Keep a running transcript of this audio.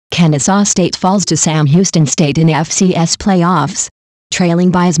Kennesaw State falls to Sam Houston State in FCS playoffs. Trailing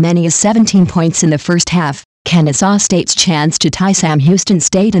by as many as 17 points in the first half, Kennesaw State's chance to tie Sam Houston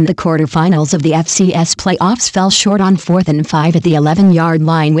State in the quarterfinals of the FCS playoffs fell short on 4th and 5 at the 11-yard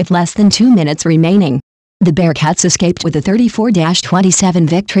line with less than 2 minutes remaining. The Bearcats escaped with a 34-27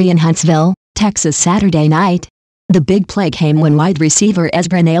 victory in Huntsville, Texas Saturday night. The big play came when wide receiver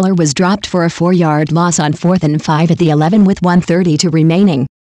Ezra Naylor was dropped for a 4-yard loss on 4th and 5 at the 11 with 1:32 remaining.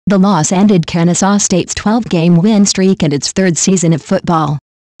 The loss ended Kennesaw State's 12-game win streak and its third season of football.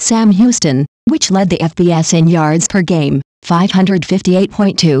 Sam Houston, which led the FBS in yards per game,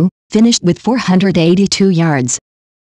 558.2, finished with 482 yards.